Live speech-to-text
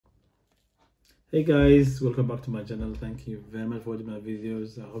Hey guys, welcome back to my channel. Thank you very much for watching my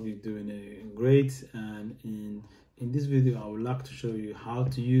videos. I hope you're doing great. And in this video I would like to show you how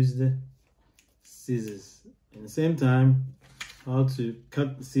to use the scissors, at the same time how to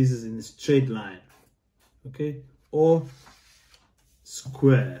cut scissors in a straight line, okay, or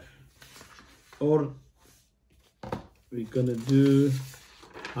square, or we're gonna do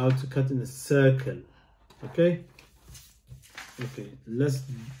how to cut in a circle. Okay, let's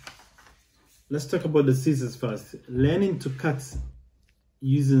talk about the scissors first. Learning to cut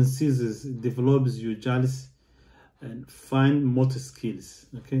using scissors develops your jaws and fine motor skills,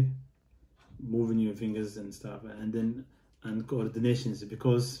 okay, moving your fingers and stuff, and coordinations,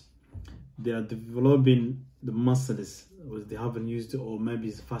 because they are developing the muscles which they haven't used, or maybe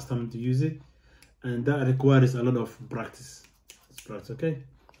it's the first time to use it, and that requires a lot of practice. Okay,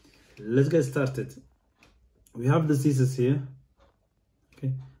 let's get started. We have the scissors here.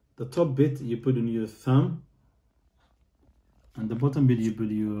 Okay, the top bit you put in your thumb, and the bottom bit you put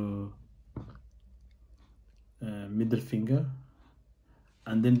your middle finger,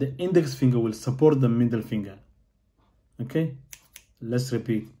 and then the index finger will support the middle finger. Okay, let's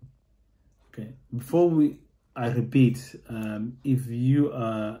repeat. Okay, before I repeat, if you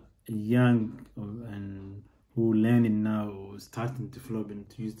are young and who learning now or starting to developing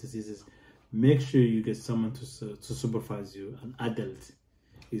to use the scissors, make sure you get someone to supervise you. An adult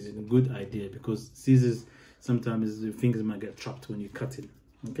is a good idea, because scissors sometimes your fingers might get trapped when you cut it.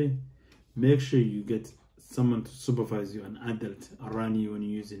 Okay, make sure you get someone to supervise you, an adult around you when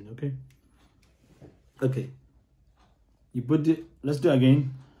you're using. Okay, you put it, let's do it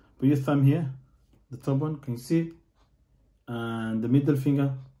again. Put your thumb here, the top one, can you see? And the middle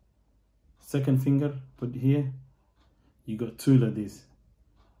finger, second finger, put here. You got two like this.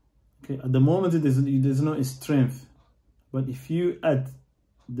 Okay, at the moment there's no strength, but if you add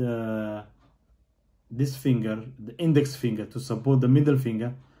this finger, the index finger, to support the middle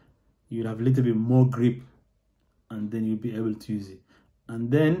finger, you'll have a little bit more grip, and then you'll be able to use it. And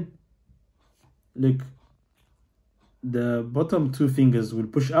then look, the bottom two fingers will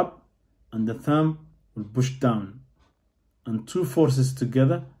push up and the thumb will push down, and two forces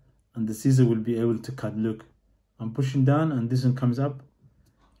together, and the scissor will be able to cut. Look, I'm pushing down and this one comes up.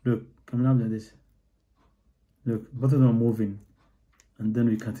 Look, coming up like this. Look, both of them are moving, and then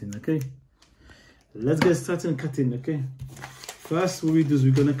we cut in. Okay, let's get started cutting. Okay, first what we do is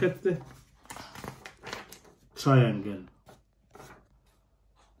we're gonna cut the triangle.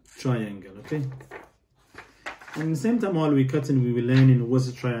 Okay, and at the same time while we're cutting, we will learning what's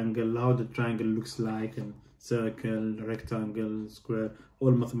a triangle, how the triangle looks like, and circle, rectangle, square,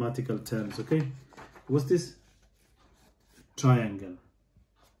 all mathematical terms. Okay, what's this? Triangle.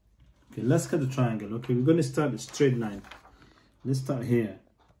 Okay, let's cut the triangle. Okay, we're going to start a straight line. Let's start here.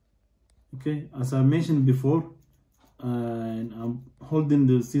 Okay, as I mentioned before, and I'm holding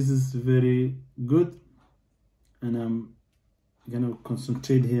the scissors very good, and I'm gonna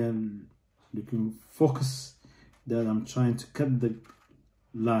concentrate here and you can focus that I'm trying to cut the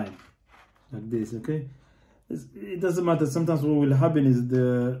line like this. Okay, it doesn't matter. Sometimes what will happen is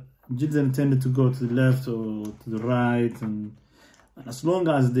the children tend to go to the left or to the right, and as long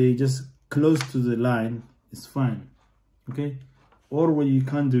as they just close to the line, it's fine. Okay, or what you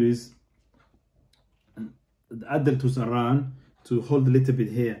can do is the adult who's around to hold a little bit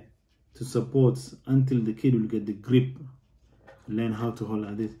here to support until the kid will get the grip, learn how to hold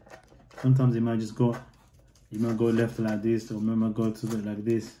like this. Sometimes you might just go, you might go left like this, or you might go to the like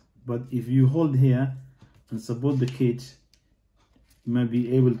this, but if you hold here and support the kid, you might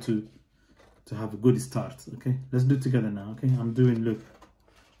be able to have a good start. Okay, let's do it together now. Okay, I'm doing, look,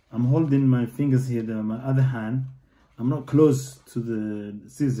 I'm holding my fingers here, my other hand. I'm not close to the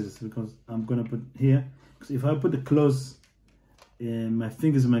scissors because I'm gonna put here, because if I put it close, my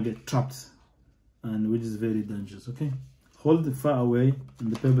fingers might get trapped, and which is very dangerous. Okay, hold it far away on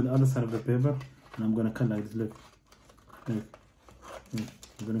the paper, the other side of the paper, and I'm gonna cut like this. Look. I'm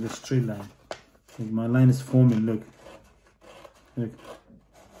gonna get straight line. Look, my line is forming. Look.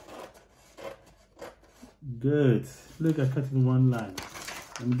 Good. Look, I cut in one line.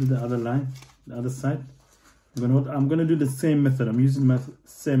 Let me do the other line, the other side. I'm gonna do the same method. I'm using my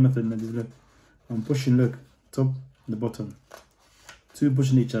same method. Look, I'm pushing. Look, top and the bottom, two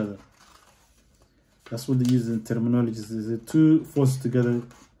pushing each other. That's what they use in terminology. Is the two forces together,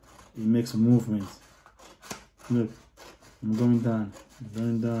 it makes a movement. Look, I'm going down.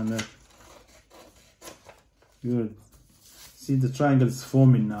 Look. Good. See, the triangle is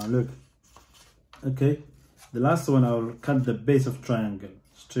forming now. Look. Okay, the last one, I'll cut the base of triangle,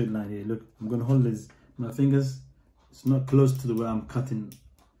 straight line here. Look, I'm gonna hold this, my fingers, it's not close to the way I'm cutting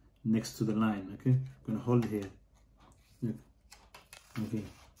next to the line. Okay, I'm gonna hold here. Look. Okay,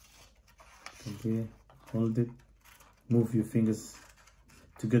 come here, hold it, move your fingers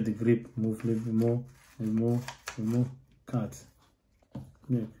to get the grip, move a little bit more and more and more, cut.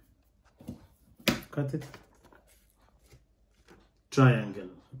 Look, cut it. Triangle.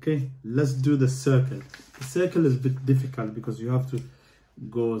 Okay, let's do the circle. The circle is a bit difficult because you have to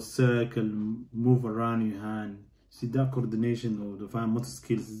go circle, move around your hand. See, that coordination or the fine motor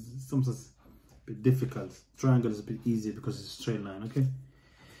skills is sometimes a bit difficult. Triangle is a bit easier because it's a straight line. Okay,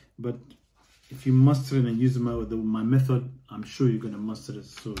 but if you master it and use my method, I'm sure you're gonna master it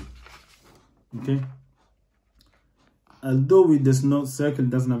soon. Okay, although this no circle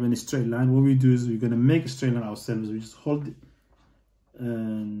doesn't have any straight line, what we do is we're gonna make a straight line ourselves. We just hold it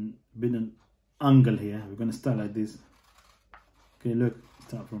and with an angle here. We're gonna start like this. Okay, look,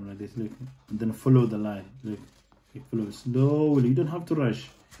 start from like this, look, and then follow the line. Look, you follow it slowly. You don't have to rush.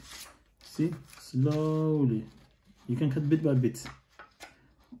 See, slowly. You can cut bit by bit.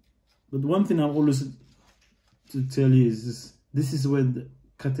 But one thing I'm always to tell you is this is where the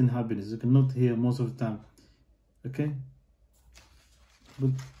cutting happens. You cannot hear most of the time. Okay, but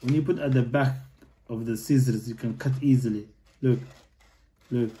when you put at the back of the scissors, you can cut easily. Look,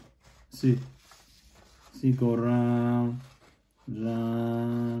 look, see, go round,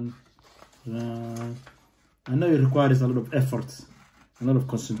 round, round. I know it requires a lot of effort, a lot of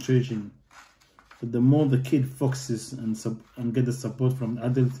concentration, but the more the kid focuses and get the support from the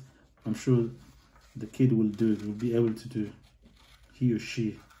adult, I'm sure the kid will do it, will be able to do, he or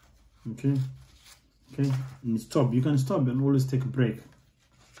she. Okay, okay, and stop. You can stop and always take a break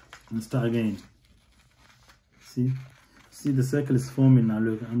and start again. See, the circle is forming now.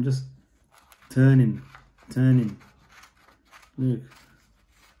 Look, I'm just turning. Look,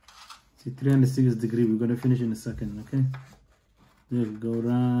 see, 360 degrees. We're gonna finish in a second. Okay, look, go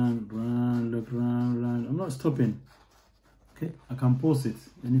round, look, round. I'm not stopping. Okay, I can pause it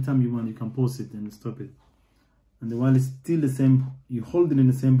anytime you want. You can pause it and stop it, and while it's still the same, you hold it in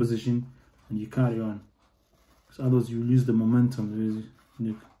the same position and you carry on, because otherwise you lose the momentum.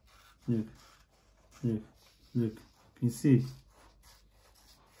 Look, can you see?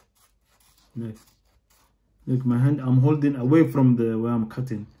 Look, my hand, I'm holding away from the where I'm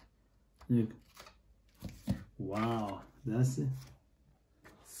cutting. Look, wow, that's it.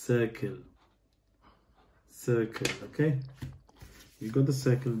 Circle. Okay, we got the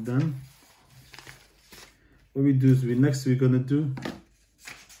circle done. What we do is we're gonna do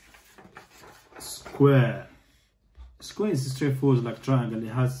square. Square is straightforward like triangle. It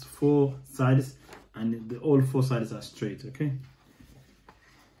has 4 sides and all 4 sides are straight. Okay,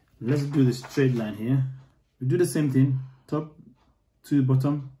 let's do the straight line here. We do the same thing, top to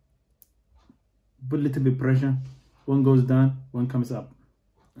bottom, put a little bit pressure, one goes down, one comes up,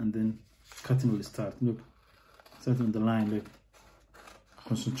 and then cutting will start. Look, starting on the line. Look,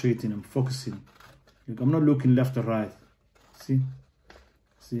 concentrating and focusing. Look, I'm not looking left or right. See,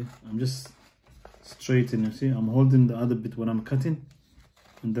 I'm just straightening. See, I'm holding the other bit when I'm cutting,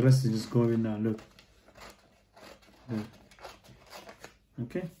 and the rest is just going down. Look.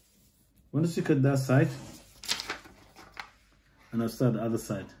 Okay, once you cut that side, and I'll start the other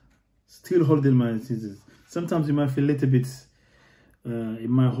side, still holding my scissors. Sometimes you might feel a little bit, it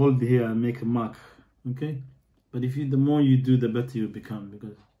might hold here and make a mark. Okay, but if you, the more you do, the better you become,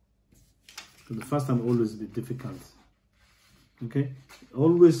 because the first time always be difficult. Okay,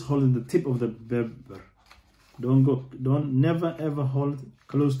 always holding the tip of the berber. Never ever hold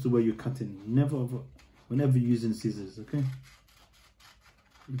close to where you're cutting. Never ever, whenever you're using scissors. Okay,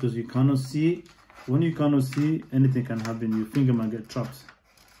 because you cannot see. When you cannot see, anything can happen. Your finger might get trapped.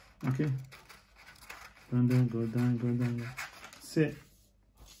 Okay, go down. See.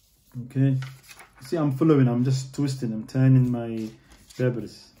 Okay, see, I'm following. I'm just twisting. I'm turning my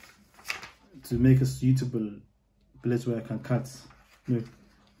berbers to make a suitable place where I can cut. Look,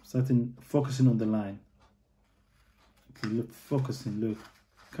 starting focusing on the line. Okay, look, focusing. Look,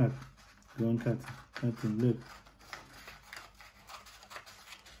 cut. Go and cut. Cutting. Look.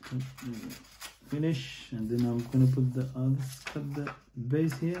 Finish, and then I'm gonna put the others. Cut the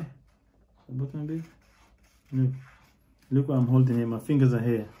base here, the bottom base. Look what I'm holding here. My fingers are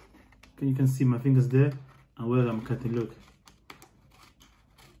here. Okay, you can see my fingers there, and where I'm cutting. Look,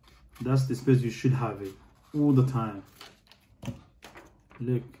 that's the space you should have it all the time.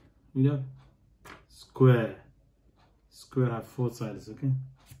 Look, square have 4 sides.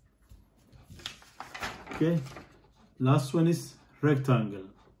 Okay, last one is rectangle.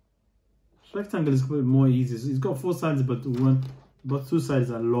 Rectangle is more easy. It's got 4 sides, but 2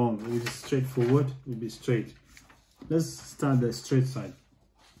 sides are long. It is straightforward. It will be straight. Let's start the straight side.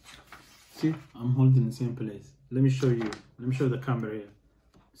 See, I'm holding the same place. Let me show you. Let me show the camera here.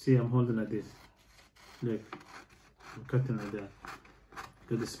 See, I'm holding like this. Look, I'm cutting like that.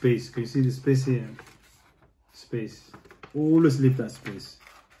 Got the space. Can you see the space here? Space. Always leave that space.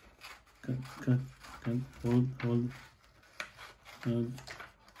 Cut, cut, cut. Hold, hold.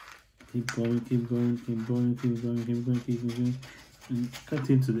 Keep going, keep going, keep going, keep going, keep going, keep going, and cut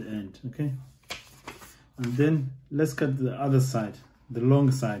it to the end. Okay. And then let's cut the other side. The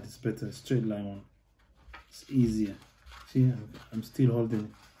long side is better. Straight line one. It's easier. See, I'm still holding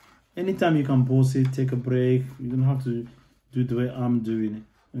it. Anytime you can pause it, take a break. You don't have to do the way I'm doing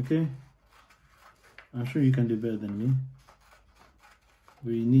it. Okay? I'm sure you can do better than me.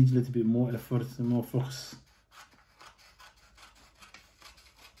 We need a little bit more effort and more focus.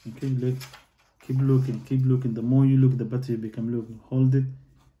 Okay, look. Keep looking, keep looking. The more you look, the better you become. Look, hold it.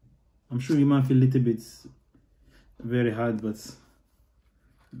 I'm sure you might feel a little bit very hard, but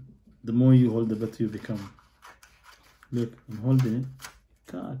the more you hold, the better you become. Look, I'm holding it.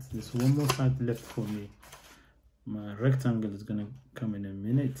 God, there's one more side left for me. My rectangle is gonna come in a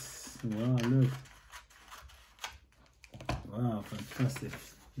minute. Wow, look. Wow, fantastic.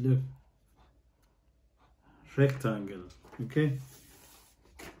 Look. Rectangle. Okay.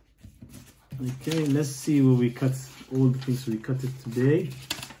 Okay, let's see where we cut all the things we cut it today.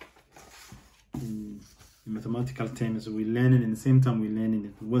 In mathematical terms, we learning in the same time we learning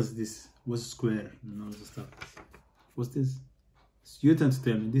it. What's this? What's square and all this stuff? What's this? It's your turn to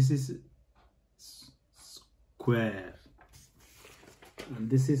tell me. This is square, and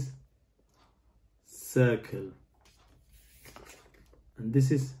this is circle, and this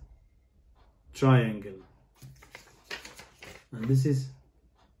is triangle, and this is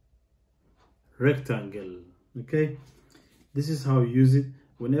rectangle. Okay, this is how you use it.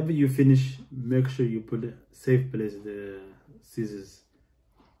 Whenever you finish, make sure you put a safe place the scissors.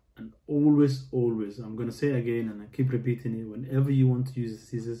 And always, I'm gonna say again, and I keep repeating it, whenever you want to use the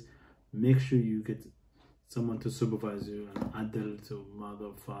scissors, make sure you get someone to supervise you, an adult or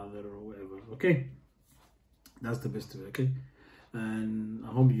mother, father, or whoever. Okay, that's the best way. Okay, and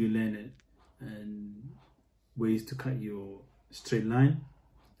I hope you learn it and ways to cut your straight line,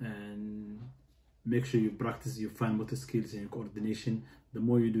 and make sure you practice your fine motor skills and your coordination. The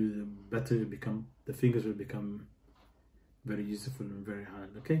more you do, the better you become. The fingers will become very useful and very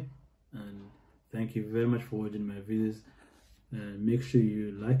hard. Okay, and thank you very much for watching my videos. Make sure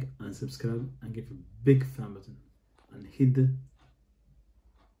you like and subscribe and give a big thumb button and hit the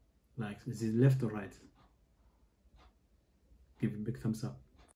like. Is it left or right? Give a big thumbs up.